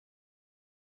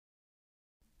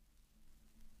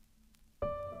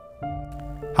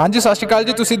हाँ जी, सत श्री अकाल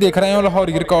जी। तुसीं देख रहे हो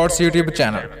लाहौरी रिकॉर्ड्स यूट्यूब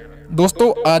चैनल। दोस्तों,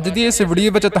 अज की इस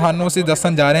वीडियो में तुहानूं असीं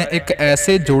दस्सण जा रहे हैं एक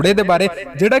ऐसे जोड़े के बारे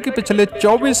जिहड़ा कि पिछले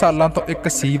 24 सालों तो एक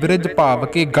सीवरेज भाव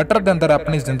के गटर के अंदर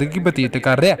अपनी जिंदगी बतीत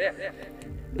कर रहा है।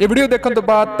 ये वीडियो देखने तो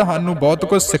बाद तुहानूं बहुत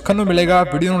कुछ सीखण नूं मिलेगा।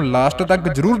 वीडियो नूं लास्ट तक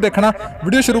जरूर देखना।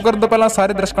 वीडियो शुरू करने तो पहला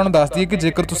सारे दर्शकों को दस दिए कि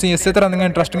जेकर तुसीं इस तरह दी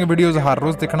इंटरस्टिंग वीडियोज़ हर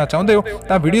रोज़ देखना चाहते हो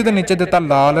तो वीडियो के नीचे दिता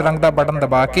लाल रंग का बटन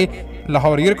दबा के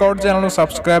लाहौरी रिकॉर्ड चैनल को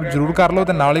सबसक्राइब जरूर कर लो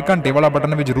तो नाल ही घंटे वाला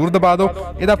बटन भी जरूर दबा दो।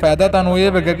 इसका फायदा तुहानूं ये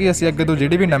होगा कि असीं अगे तो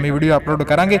जिहड़ी भी नवीं वीडियो अपलोड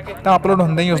करांगे तो अपलोड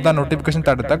होंदे ही उसका नोटिफिकेशन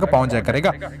तुहाडे तक पहुंच जाया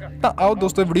करेगा। तो आओ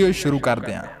दोस्तों वीडियो शुरू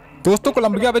करते हैं। दोस्तों,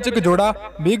 कोलंबिया में एक जोड़ा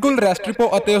𝑬𝑵𝑱𝒀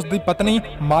और उसकी पत्नी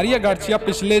𝑀𝑎रिया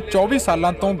पिछले 24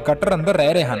 सालों तो गटर अंदर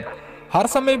रह रहे हैं। हर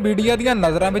समय मीडिया दी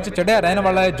नज़रों में चढ़िया रहने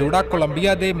वाला यह जोड़ा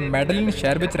कोलंबिया के मैडलिन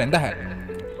शहर में रहिंदा है।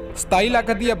 27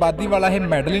 लाख की आबादी वाला यह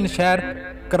मैडलिन शहर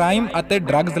क्राइम और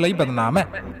ड्रग्स लई बदनाम है।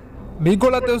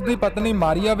 𝑚𝑖गोल और उसकी पत्नी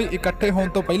𝑀𝑎रिया भी इकट्ठे होने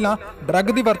तो पहला ड्रग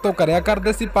की वरतों करया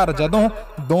करते सी, पर जदों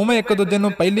दोवें एक दूजे नूं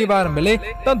पहली बार मिले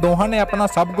तो दोहां ने अपना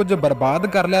सब कुछ बर्बाद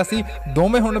कर लिया सी।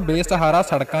 दोवें हुण बेसहारा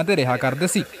सड़कों ते रहा करते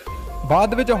सी।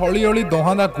 बाद विच हौली हौली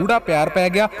दोहां दा गूढ़ा प्यार पै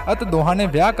गया और दोहां ने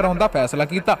विआह कराउण दा फैसला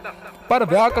किया। पर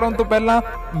विआह कराउण तो पहला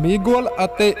𝑚𝑖गोल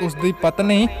और उसकी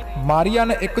पत्नी 𝑀𝑎रिया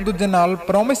ने एक दूजे नाल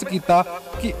प्रॉमिस किया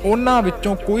कि उन्हां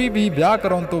विचों कोई भी विआह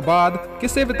कराउण तो बाद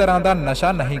किसी भी तरह का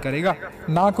नशा नहीं करेगा।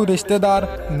 ना कोई रिश्तेदार,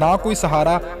 ना कोई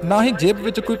सहारा, ना ही जेब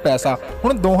विच कोई पैसा।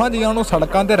 हुण दोहां जियां नूं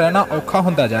सड़कां ते रहना औखा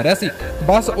हुंदा जा रहा सी।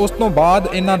 बस उस तो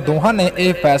बाद इन्हां दोहां ने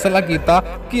यह फैसला किया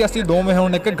कि असीं दोवें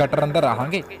हुण एक गटर अंदर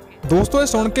रहांगे। दोस्तों, ये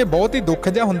सुन के बहुत ही दुख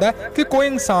जिहा हुंदा है कि कोई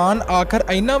इंसान आखिर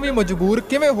इन्ना भी मजबूर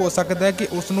किवें हो सकता है कि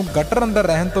उसनूं गटर अंदर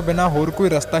रहन तो बिना होर कोई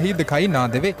रस्ता ही दिखाई ना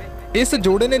देवे। इस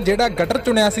जोड़े ने जिहड़ा गटर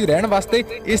चुनिया सी रहन वास्ते,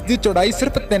 इसकी चौड़ाई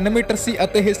सिर्फ 3 मीटर सी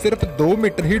अते यह सिर्फ 2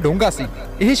 मीटर ही डूंगा सी।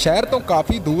 यह शहर तो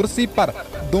काफ़ी दूर सी, पर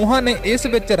दोहां ने इस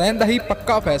विच रहन दा ही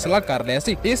पक्का फैसला कर लिया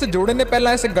सी। इस जोड़े ने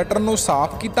पहला इस गटर नूं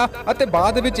साफ किया अते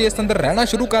बाद विच इस अंदर रहना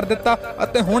शुरू कर दिता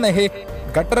अते हुण यह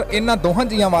गटर इन्हां दोहां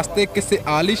जियां वास्ते किसी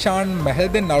आलीशान महल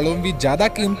दे नालों भी ज़्यादा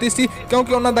कीमती सी,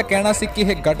 क्योंकि उन्हां दा कहना सी कि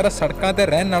यह गटर सड़कों ते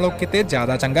रहन नालों किते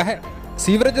ज़्यादा चंगा है।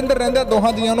 सीवरेज अंदर रहिंदे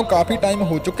दोहां जियां नूं काफ़ी टाइम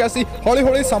हो चुका सी। हौली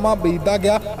हौली समा बीतदा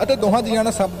गया अते दोहां जियां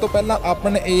ने सब तो पहला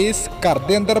अपने इस घर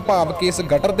दे अंदर भाव के इस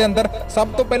गटर दे अंदर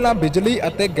सब तो पहला बिजली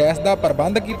अते गैस का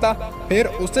प्रबंध किया। फिर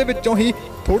उस विचों ही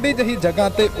थोड़ी जही जगह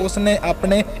ते उसने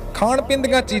अपने खाण पीण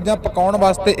दी चीज़ां पकाउण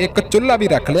वास्ते एक चुल्हा भी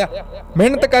रख लिया।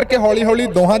 मेहनत करके हौली हौली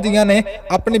दोहां जियां ने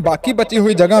अपनी बाकी बची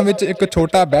हुई जगह विच एक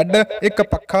छोटा बैड, एक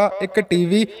पक्खा, एक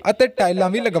टीवी अते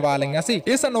टाइलां भी लगवा लईआं सी।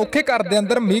 इस अनोखे घर दे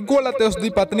अंदर 𝑚𝑖गोल अते उसकी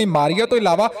पत्नी 𝑀𝑎रिया तो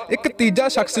इलावा एक तीजा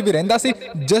शख्स भी रहिंदा सी,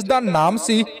 जिसका नाम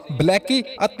सी ब्लैकी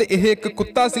अते यह एक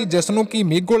कुत्ता सी जिसनूं कि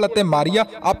𝑚𝑖गोल अते 𝑀𝑎रिया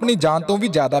अपनी जान तो भी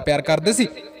ज़्यादा प्यार करते सी।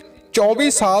 24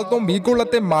 साल तो 𝑚𝑖गोल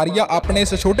अते 𝑀𝑎रिया अपने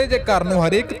इस छोटे जे घर नूं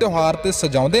हरेक त्यौहार ते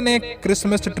सजाउंदे ने,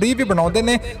 क्रिसमस ट्री भी बनाउंदे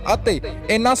ने अते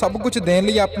इन्ना सब कुछ देण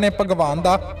लई अपने भगवान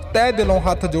दा तह दिलों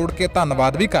हथ जोड़ के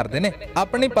धन्नवाद भी करते हैं।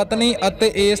 अपनी पत्नी अते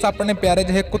इस अपने प्यारे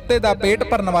जिहे कुत्ते का पेट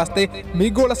भरन वास्ते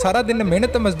𝑚𝑖गोल सारा दिन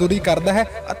मेहनत मजदूरी करता है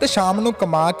अते शाम नूं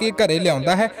कमा के घरे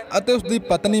लियाउंदा है अते उसकी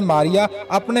पत्नी 𝑀𝑎रिया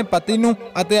अपने पति नूं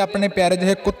अते अपने प्यारे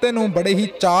जिहे कुत्ते नूं बड़े ही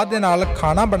चाह दे नाल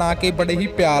खाना बना के बड़े ही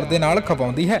प्यार दे नाल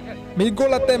खवाउंदी है।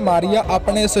 𝑚𝑖गोल अते 𝑀𝑎रिया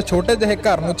अपने इस छोटे जिहे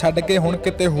घर नूं छड्ड के हुण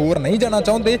किते होर नहीं जाना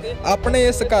चाहुंदे। अपने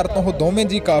इस घर तो दोवें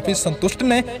जी काफ़ी संतुष्ट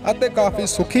ने अते काफ़ी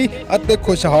सुखी अते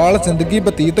खुशहाल जिंदगी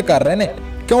बतीत कर रहे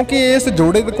हैं, क्योंकि इस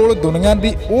जोड़े दे कोल दुनिया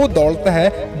की वो दौलत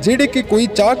है जिहड़ी कि कोई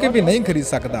चाह के भी नहीं खरीद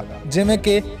सकता, जिवें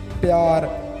कि प्यार,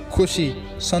 खुशी,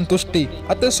 संतुष्टि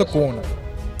अते सुकून।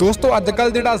 दोस्तों,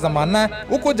 अजकल जिहड़ा जमाना है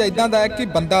वो कुछ इदां दा है कि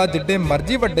बंदा जिड्डे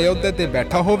मर्जी वड्डे अहुदे ते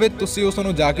बैठा होवे, तुसीं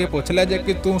उसनूं जाके पुछ लिया जे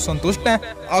कि तू संतुष्ट है,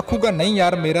 आखूगा नहीं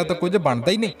यार मेरा तो कुछ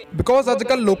बनता ही नहीं। बिकॉज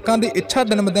अजकल लोगों की इच्छा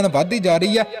दिन ब दिन वधदी जा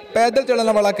रही है। पैदल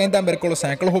चलने वाला कहता मेरे को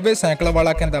साइकिल होवे, साइकिल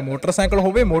वाला कहता मोटरसाइकिल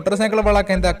होवे, मोटरसाइकिल वाला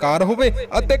कहता कार होवे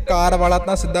अते कार वाला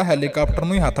तां सीधा हैलीकाप्टर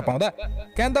नूं ही हथ पाउंदा।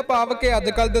 कहता भाव कि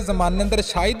अजकल दे जमाने अंदर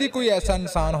शायद ही कोई ऐसा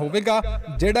इंसान होवेगा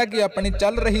जिहड़ा कि अपनी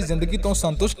चल रही जिंदगी तो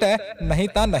संतुष्ट है, नहीं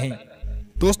तां नहीं।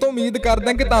 दोस्तों, उम्मीद करते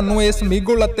हैं कि तुहानूं इस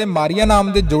𝑚𝑖गोल अते 𝑀𝑎रिया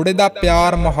नाम के जोड़े का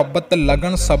प्यार, मुहब्बत,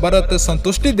 लगन, सबर और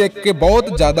संतुष्टि देख के बहुत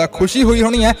ज़्यादा खुशी हुई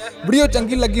होनी है। वीडियो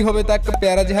चंगी लगी हो तो एक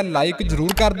प्यारा जिहा लाइक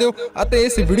जरूर कर दिओ अते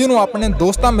इस वीडियो नूं अपने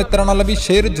दोस्तां मित्रां नाल भी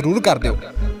शेयर जरूर कर दिओ।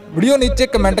 वीडियो नीचे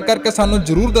कमेंट करके सानू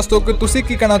जरूर दसो कि तुसीं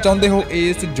की कहना चाहते हो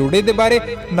इस जोड़े के बारे।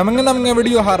 नवीं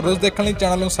वीडियो हर रोज़ देखने लई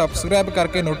चैनल को सबसक्राइब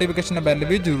करके नोटिफिकेशन बैल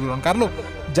भी जरूर ऑन कर लो।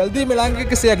 जल्दी मिलांगे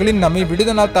किसी अगली नवीं वीडियो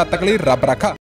के नाल, तद तक लई रब रखा।